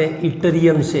दर्शाते हैं,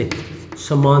 इटरियम से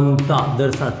समानता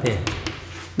दर्शाते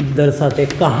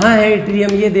हैं। कहाँ है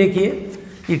इटरियम, ये देखिए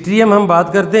इटरियम हम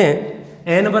बात करते हैं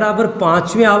n बराबर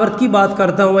 5वें आवर्त की बात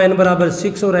करता हूँ, n बराबर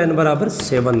 6 और n बराबर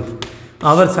 7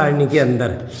 आवर्त सारणी के अंदर।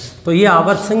 तो ये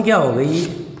आवर्त संख्या हो गई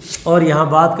और यहाँ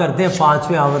बात करते हैं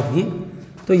 5वें आवर्त की।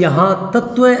 तो यहाँ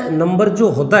तत्व नंबर जो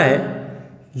होता है,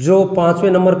 जो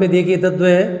 5वें नंबर पे देखिए तत्व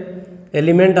है,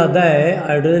 एलिमेंट आता है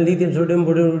hydrogen, lithium, sodium,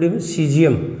 potassium,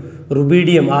 caesium,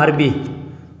 rubidium Rb,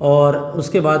 और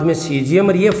उसके बाद में सीजियम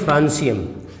और ये फ्रांसियम।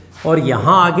 और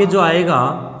यहाँ आगे जो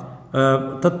आएगा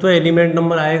तत्व एलिमेंट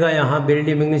नंबर आएगा यहाँ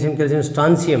बेरिलियम, मैग्नीशियम, कैल्शियम,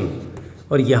 स्ट्रांसियम,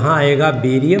 और यहाँ आएगा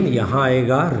बेरियम, यहाँ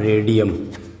आएगा रेडियम।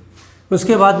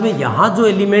 उसके बाद में यहाँ जो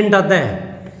एलिमेंट आता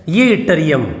है ये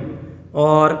इटरियम,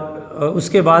 और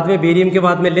उसके बाद में बेरियम के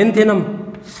बाद में लेंथेनम,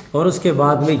 और उसके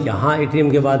बाद में यहाँ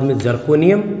इटरियम के बाद में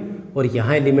जर्कोनियम, और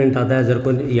यहाँ एलिमेंट आता है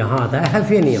जर्कोनियम, यहाँ आता है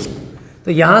हैफेनियम।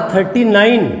 तो यहाँ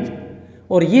 39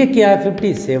 और ये क्या है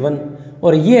 57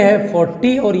 और ये है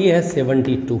 40 और ये है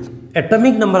 72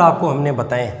 एटॉमिक नंबर आपको हमने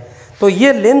बताए। तो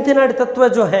ये लेंथेनाइड तत्व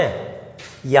जो है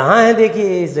यहाँ है,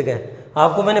 देखिए इस जगह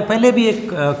आपको मैंने पहले भी एक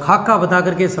खाका बता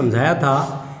करके समझाया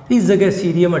था। इस जगह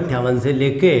सीरियम 58 से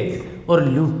लेके और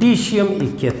ल्यूटीशियम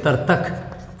 71 तक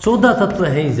 14 तत्व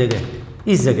हैं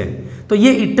इस जगह। तो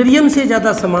ये इटरियम से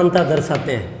ज़्यादा समानता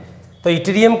दर्शाते हैं। तो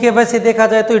इटरियम के वैसे देखा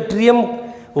जाए तो इटरियम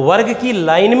वर्ग की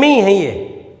लाइन में ही है, ये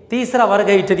तीसरा वर्ग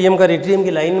है इटरियम का, इटरियम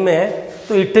की लाइन में है।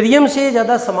 तो इटरियम से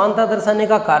ज़्यादा समानता दर्शाने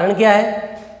का कारण क्या है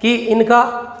कि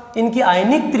इनकी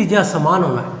आयनिक त्रिज्या समान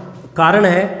होना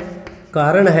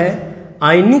कारण है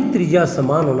आयनिक त्रिज्या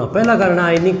समान होना। पहला कारण है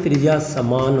आयनिक त्रिज्या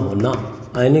समान होना,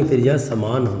 आयनिक त्रिज्या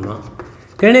समान होना।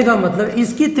 कहने का मतलब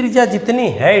इसकी त्रिज्या जितनी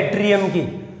है इटरियम की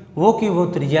वो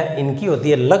त्रिज्या इनकी होती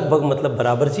है लगभग, मतलब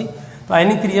बराबर सी। तो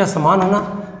आयनिक त्रिज्या समान होना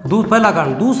पहला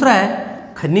कारण। दूसरा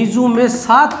है खनिजों में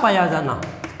साथ पाया जाना,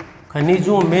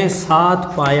 खनिजों में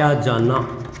साथ पाया जाना,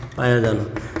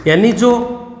 यानी जो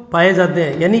पाए जाते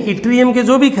हैं, यानी इट्रियम के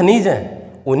जो भी खनिज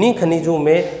हैं उन्हीं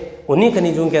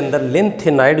खनिजों के अंदर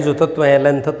लेंथेनाइड जो तत्व हैं,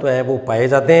 एलन तत्व हैं, वो पाए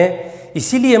जाते हैं।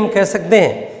 इसीलिए हम कह सकते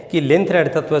हैं कि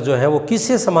लेंथेनाइड तत्व जो है वो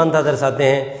किससे समानता दर्शाते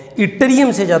हैं,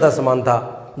 इट्रियम से ज़्यादा समानता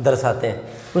दर्शाते हैं।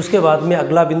 उसके बाद में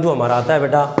अगला बिंदु हमारा आता है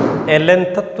बेटा एलन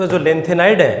तत्व जो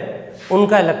लेंथेनाइड है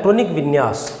उनका इलेक्ट्रॉनिक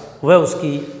विन्यास व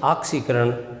उसकी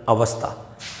ऑक्सीकरण अवस्था।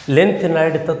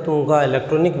 लेंथेनाइड तत्वों का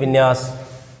इलेक्ट्रॉनिक विन्यास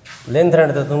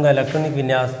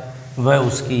व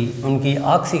उनकी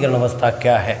ऑक्सीकरण अवस्था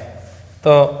क्या है।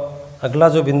 तो अगला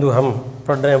जो बिंदु हम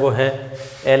पढ़ रहे हैं वो है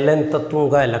एलन तत्वों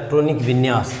का इलेक्ट्रॉनिक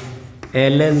विन्यास,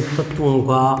 एलन तत्वों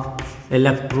का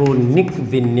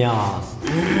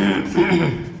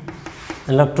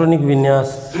इलेक्ट्रॉनिक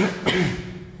विन्यास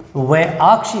व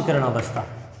ऑक्सीकरण अवस्था,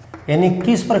 यानी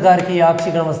किस प्रकार की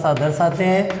ऑक्सीकरण अवस्था दर्शाते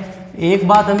हैं। एक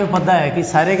बात हमें पता है कि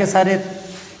सारे के सारे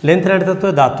लेंथेनाइड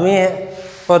तत्व धातुएं हैं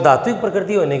और धात्विक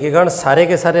प्रकृति होने के कारण सारे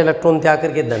के सारे इलेक्ट्रॉन त्याग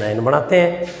करके धनायन बनाते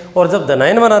हैं, और जब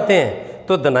धनायन बनाते हैं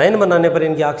तो धनायन बनाने पर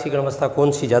इनकी ऑक्सीकरण अवस्था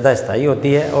कौन सी ज़्यादा स्थायी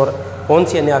होती है और कौन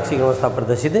सी अन्य ऑक्सीकरण अवस्था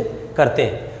प्रदर्शित करते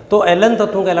हैं। तो एलन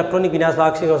तत्वों का इलेक्ट्रॉनिक विन्यास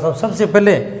ऑक्सीकरण अवस्था, सबसे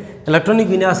पहले इलेक्ट्रॉनिक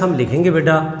विन्यास हम लिखेंगे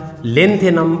बेटा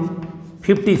लेंथेनम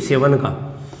 57 का।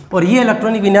 और ये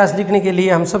इलेक्ट्रॉनिक विन्यास लिखने के लिए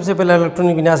हम सबसे पहले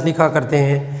इलेक्ट्रॉनिक विन्यास लिखा करते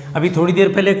हैं। अभी थोड़ी देर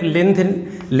पहले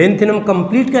लेंथेनम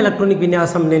कंप्लीट का इलेक्ट्रॉनिक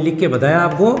विन्यास हमने लिख के बताया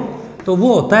आपको। तो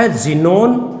वो होता है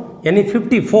जिनोन यानी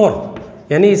 54,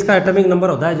 यानी इसका एटॉमिक नंबर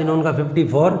होता है जिनोन का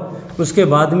 54। उसके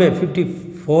बाद में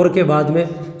 54 के बाद में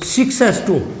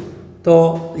 6s2,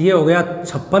 तो ये हो गया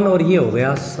 56 और ये हो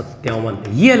गया 57।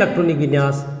 ये इलेक्ट्रॉनिक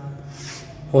विन्यास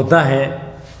होता है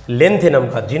लेंथेनम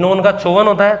का। जिनोन का 54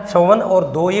 होता है, 54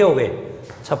 और 2 ये हो गए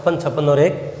 56 और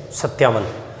 1 57।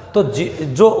 तो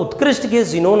जो उत्कृष्ट गैस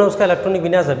ज़ीनोन है उसका इलेक्ट्रॉनिक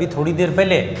विन्यास अभी थोड़ी देर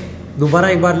पहले दोबारा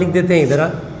एक बार लिख देते हैं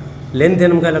इधर।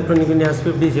 लेंथेनम का इलेक्ट्रॉनिक विन्यास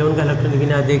 57 का इलेक्ट्रॉनिक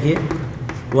विन्यास देखिए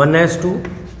 1s2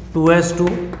 2s2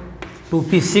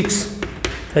 2p6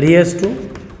 3s2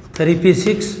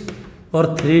 3p6 और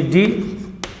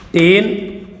 3d10।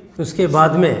 उसके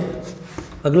बाद में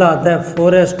अगला आता है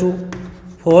 4s2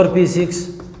 4p6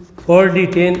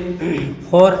 4d10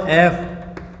 4f।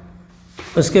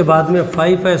 उसके बाद में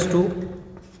 5s2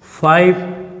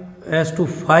 5s2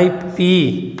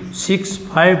 5p6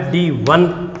 5d1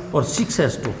 और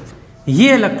 6s2।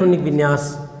 ये इलेक्ट्रॉनिक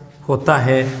विन्यास होता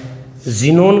है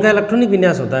ज़ीनोन का इलेक्ट्रॉनिक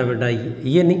विन्यास होता है बेटा।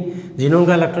 ये नहीं, ज़ीनोन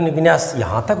का इलेक्ट्रॉनिक विन्यास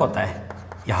यहाँ तक होता है,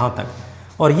 यहाँ तक,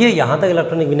 और ये यहाँ तक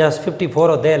इलेक्ट्रॉनिक विन्यास 54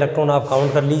 होते हैं। इलेक्ट्रॉन आप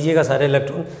काउंट कर लीजिएगा, सारे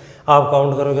इलेक्ट्रॉन आप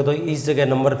काउंट करोगे तो इस जगह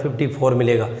नंबर 54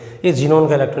 मिलेगा। ये ज़ीनोन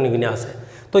का इलेक्ट्रॉनिक विन्यास है।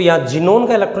 तो यहाँ ज़ीनोन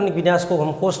का इलेक्ट्रॉनिक विन्यास को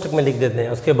हम कोष्टक में लिख देते हैं।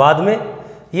 उसके बाद में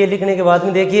ये लिखने के बाद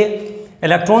में देखिए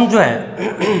इलेक्ट्रॉन जो है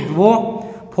वो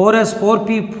 4s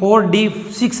 4p 4d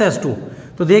 6s2।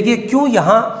 तो देखिए क्यों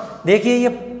यहाँ देखिए ये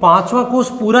पाँचवा कोष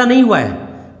पूरा नहीं हुआ है,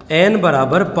 n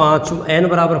बराबर 5 n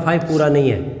बराबर 5 पूरा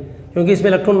नहीं है क्योंकि इसमें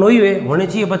इलेक्ट्रॉन नहीं हुए, होने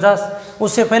चाहिए 50।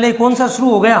 उससे पहले कौन सा शुरू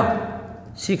हो गया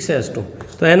 6s2,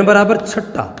 तो n बराबर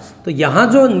 6। तो यहाँ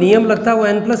जो नियम लगता है वो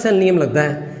n+l नियम लगता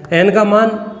है। n का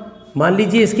मान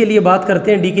लीजिए इसके लिए बात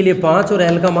करते हैं, d के लिए 5 और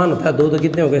l का मान होता है 2, तो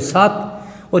कितने हो गए 7।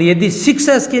 और यदि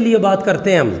 6s के लिए बात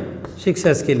करते हैं हम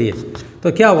 6s के लिए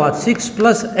तो क्या हुआ 6 +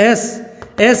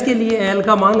 s के लिए l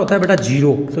का मान होता है बेटा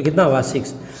 0, तो कितना हुआ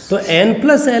 6। तो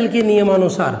n+l के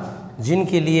नियमानुसार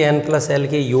जिनके लिए n+l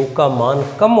के योग का मान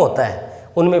कम होता है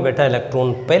उनमें बेटा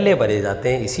इलेक्ट्रॉन पहले भरे जाते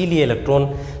हैं। इसीलिए इलेक्ट्रॉन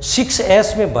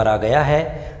 6s में भरा गया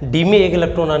है। d में एक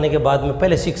इलेक्ट्रॉन आने के बाद में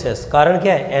पहले 6s। कारण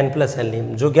क्या है n+l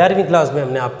नियम, जो 11वीं क्लास में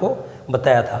हमने आपको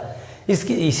बताया था।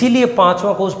 इसीलिए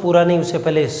पाँचवा कोष पूरा नहीं उससे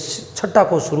पहले छठा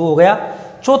कोष शुरू हो गया,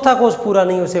 चौथा कोष पूरा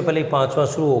नहीं उससे पहले पाँचवा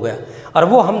शुरू हो गया। और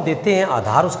वो हम देते हैं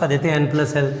आधार उसका देते हैं n+l।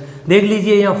 देख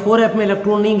लीजिए यहाँ 4f में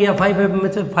इलेक्ट्रॉन नहीं गया,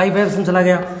 5f में चला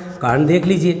गया। कारण देख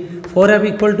लीजिए 4f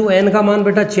 = n का मान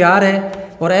बेटा 4 है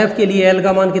और f के लिए l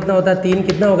का मान कितना होता है 3।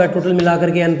 कितना होगा टोटल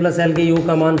मिलाकर के n+l के योग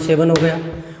का मान 7 हो गया।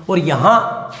 और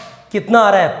यहाँ कितना आ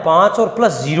रहा है 5 और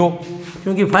 +0,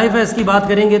 क्योंकि 5s की बात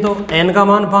करेंगे तो n का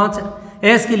मान 5 है,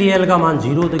 s के लिए l का मान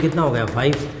 0, तो कितना हो गया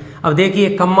 5। अब देखिए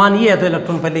कम मान ये है तो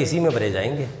इलेक्ट्रॉन पहले इसी में भरे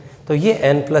जाएंगे। तो ये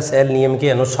n+l नियम के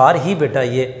अनुसार ही बेटा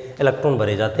ये इलेक्ट्रॉन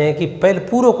भरे जाते हैं कि पहले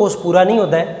पूरा कोष पूरा नहीं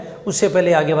होता है, उससे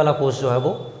पहले आगे वाला कोष जो है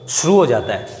वो शुरू हो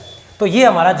जाता है। तो ये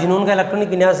हमारा ज़ीनोन का इलेक्ट्रॉनिक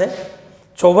विन्यास है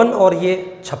 54 और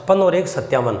ये 56 और एक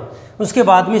 57। उसके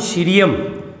बाद में सीरियम,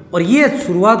 और ये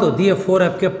शुरुआत होती है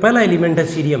 4f के, पहला एलिमेंट है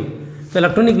सीरियम। तो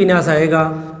इलेक्ट्रॉनिक विन्यास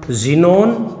आएगा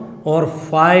ज़ीनोन और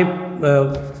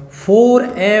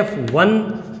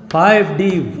 4f1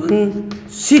 5d1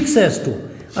 6s2।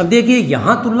 अब देखिए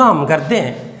यहाँ तुलना हम करते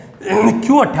हैं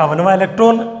क्यों 58वां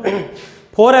इलेक्ट्रॉन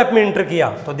 4f में इंटर किया।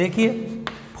 तो देखिए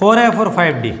 4f और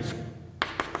 5d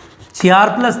 4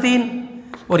 + 3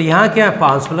 और यहाँ क्या है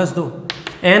 5 + 2।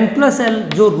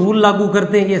 n+l जो रूल लागू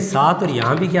करते हैं ये 7 और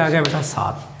यहाँ भी क्या आ गया बेटा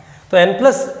 7। तो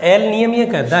n+l नियम ये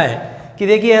कहता है कि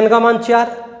देखिए n का मान 4,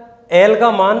 l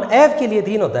का मान f के लिए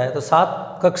 3 होता है, तो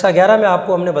 7 कक्षा 11 में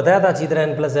आपको हमने बताया था अच्छी तरह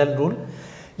n+l रूल।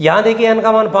 यहाँ देखिए n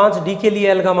का मान 5, d के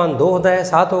लिए l का मान 2 होता है,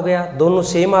 7 हो गया, दोनों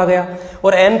सेम आ गया।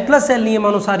 और n+l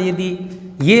नियमानुसार यदि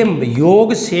ये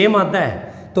योग सेम आता है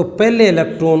तो पहले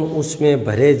इलेक्ट्रॉन उसमें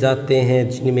भरे जाते हैं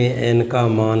जिनमें n का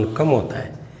मान कम होता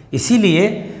है।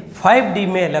 इसीलिए 5d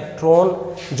में इलेक्ट्रॉन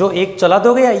जो एक चला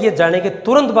दो गया, ये जाने के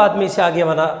तुरंत बाद में इसे आगे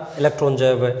वाला इलेक्ट्रॉन जो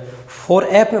है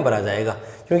 4f में भरा जाएगा,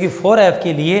 क्योंकि 4f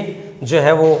के लिए जो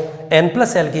है वो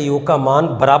n+l के योग का मान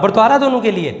बराबर तो आ रहा है दोनों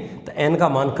के लिए, तो n का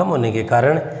मान कम होने के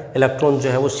कारण इलेक्ट्रॉन जो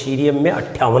है वो सीरियम में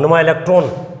 58वां इलेक्ट्रॉन,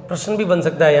 प्रश्न भी बन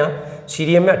सकता है यहाँ,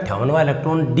 सीरियम में 58वां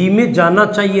इलेक्ट्रॉन d में जाना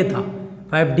चाहिए था,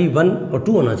 5d1 और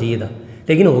 2 होना चाहिए था,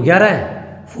 लेकिन हो क्या रहा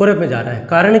है 4f में जा रहा है।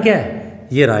 कारण क्या है,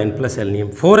 ये रहा n+l नियम।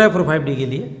 4f और 5d के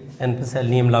लिए n+l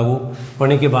नियम लागू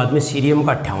होने के बाद में सीरियम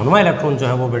का 58वां इलेक्ट्रॉन जो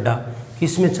है वो बेटा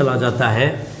किस में चला जाता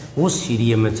है, वो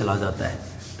सीरियम में चला जाता है।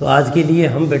 तो आज के लिए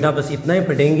हम बेटा बस इतना ही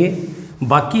पढ़ेंगे,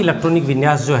 बाकी इलेक्ट्रॉनिक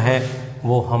विन्यास जो है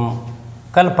वो हम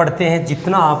कल पढ़ते हैं।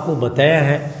 जितना आपको बताया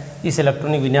है इस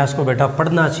इलेक्ट्रॉनिक विन्यास को बेटा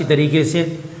पढ़ना अच्छी तरीके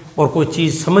से, और कोई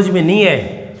चीज़ समझ में नहीं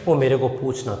आए वो मेरे को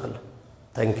पूछना कल।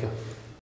 Thank you.